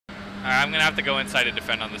I'm gonna have to go inside to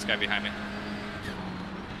defend on this guy behind me.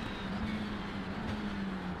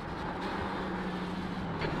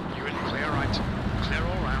 You're in clear right. Clear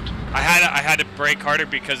all round. I had to brake harder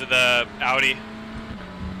because of the Audi.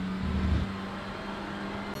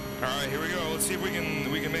 All right, here we go. Let's see if we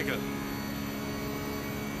can make it.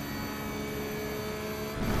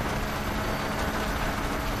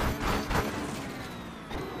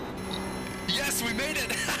 Yes, we made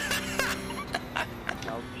it.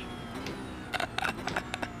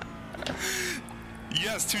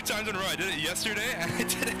 Yes, 2 times in a row. I did it yesterday and I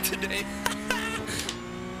did it today.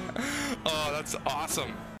 Oh, that's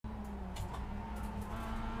awesome.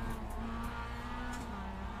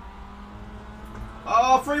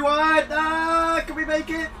 Oh, free wide! Ah! Can we make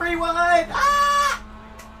it? Free wide! Ah!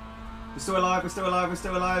 We're still alive, we're still alive, we're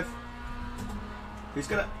still alive. Who's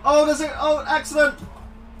gonna... Oh, there's a... Oh, accident!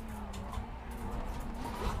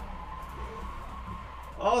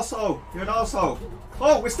 Arsehole! You're an arsehole.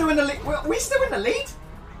 Oh, we're still in the lead. We're still in the lead?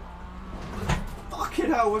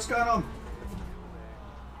 Fucking hell, what's going on?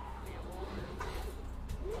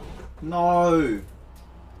 No.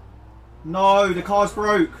 No, the car's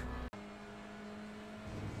broke.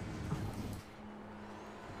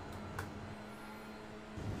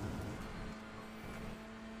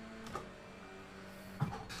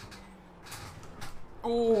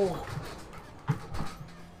 Oh.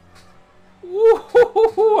 Ooh,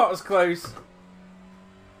 that was close.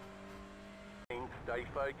 Stay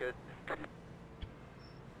focused.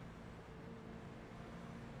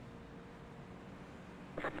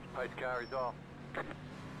 Pace car is off.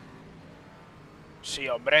 Sí,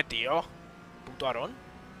 hombre, tío. Puto Aarón.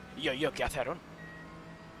 Yo, ¿qué hace Aarón?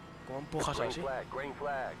 ¿Cómo empujas Green así? flag, green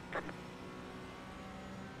flag.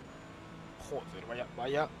 Joder,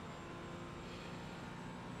 vaya.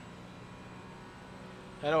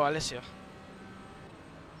 Hello, Alessio.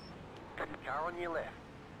 Car on your left.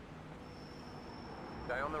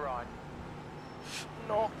 Stay on the right.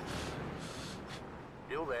 No.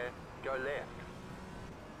 Still there. Go left.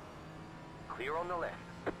 Clear on the left.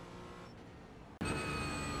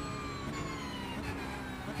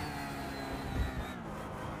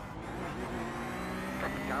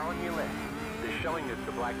 Car on your left. They're showing us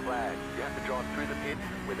the black flag. You have to drive through the pit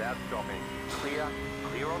without stopping. Clear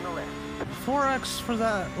on the left. 4X for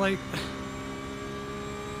that, like...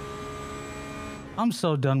 I'm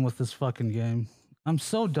so done with this fucking game. I'm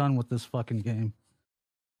so done with this fucking game.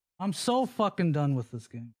 I'm so fucking done with this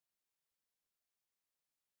game.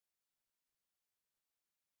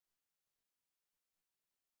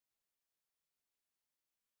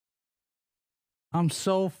 I'm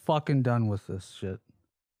so fucking done with this shit.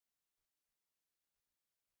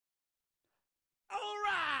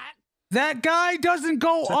 That guy doesn't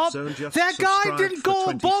go up. That guy didn't go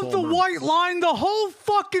above the white line the whole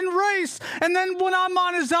fucking race. And then when I'm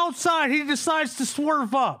on his outside, he decides to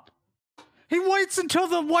swerve up. He waits until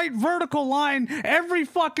the white vertical line every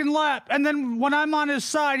fucking lap. And then when I'm on his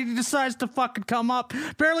side, he decides to fucking come up.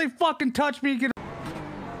 Barely fucking touch me. Get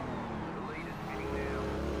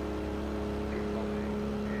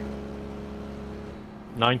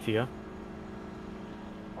 90, yeah?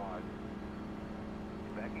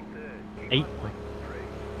 8.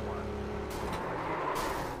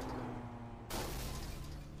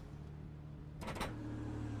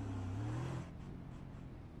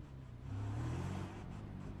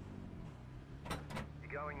 You're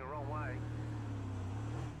going the wrong way.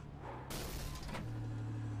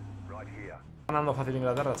 Right here. Ganando fácil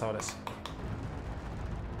Inglaterra, chavales.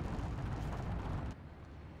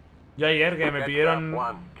 Yo ayer que me pidieron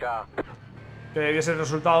que diese el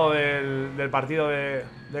resultado del partido de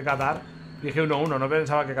Qatar, dije 1-1, no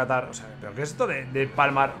pensaba que Qatar... O sea, ¿pero qué es esto de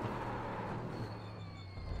palmar?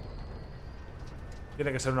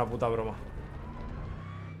 Tiene que ser una puta broma.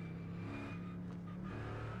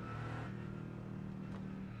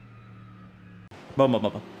 Bomba.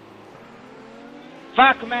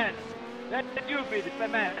 Fuck, man! That's stupid,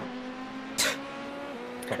 man!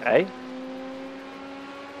 Ok.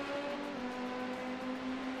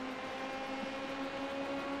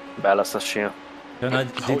 Bella sta scia. C'è una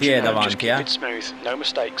GTE davanti,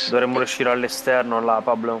 Dovremmo riuscire all'esterno là,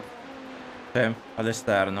 Pablo. Sì,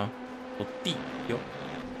 all'esterno. Oddio.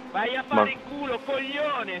 Vai a fare il culo,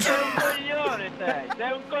 coglione! Sei un coglione,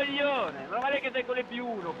 sei un coglione! Non vale che sei con le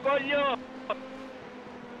P1, coglione!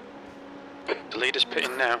 The leader's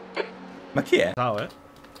pitting now. Ma chi è? Ciao,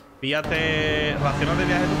 Píllate raciones de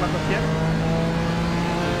viaje tú cuando quieras.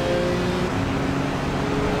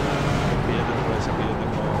 Píllate tú ese que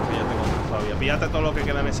yo tengo todavía. Píllate todo lo que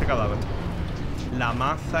queda en ese cadáver. La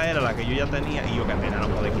maza era la que yo ya tenía y yo que pena no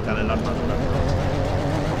puedo quitarle la armadura.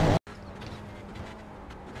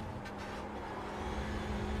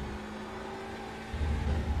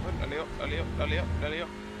 Dale.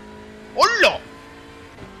 ¡Hola!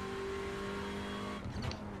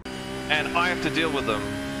 And I have to deal with them.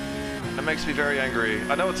 It makes me very angry.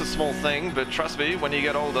 I know it's a small thing, but trust me, when you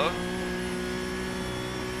get older...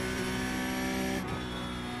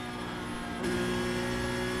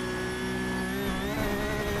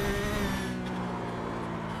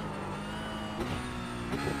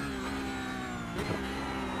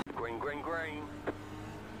 Green.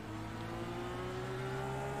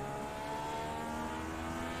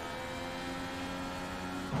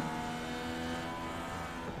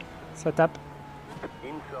 Set up.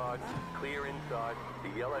 Inside, clear inside. The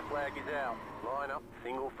yellow flag is out. Line up,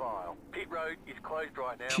 single file. Pit road is closed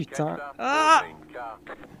right now. Putain. Car.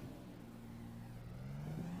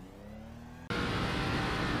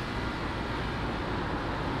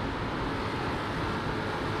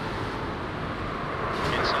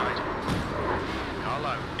 Inside.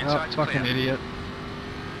 Carlo, inside to fucking clear. idiot.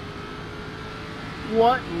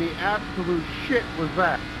 What in the absolute shit was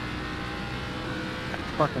that?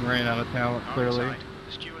 Fucking ran out of talent, clearly. Inside.